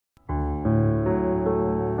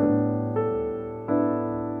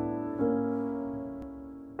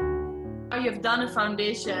you've done a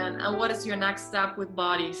foundation and what is your next step with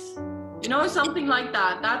bodies? You know, something like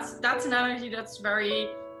that. That's an energy that's very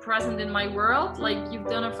present in my world. Like, you've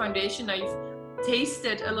done a foundation, now you've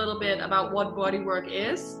tasted a little bit about what bodywork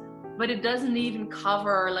is, but it doesn't even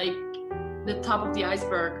cover like the top of the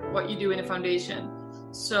iceberg, what you do in a foundation.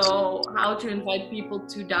 So how to invite people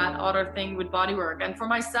to that other thing with bodywork. And for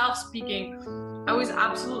myself speaking, I was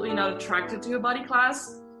absolutely not attracted to a body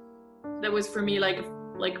class. That was for me like,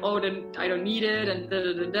 oh, then I don't need it, and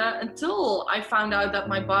until I found out that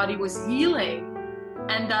my body was healing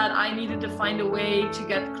and that I needed to find a way to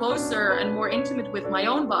get closer and more intimate with my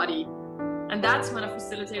own body. And that's when a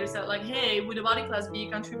facilitator said like, hey, would a body class be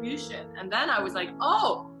a contribution? And then I was like,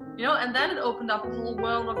 oh, you know, and then it opened up a whole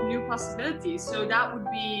world of new possibilities. So that would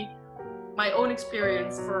be my own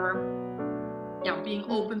experience for being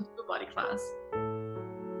open to a body class.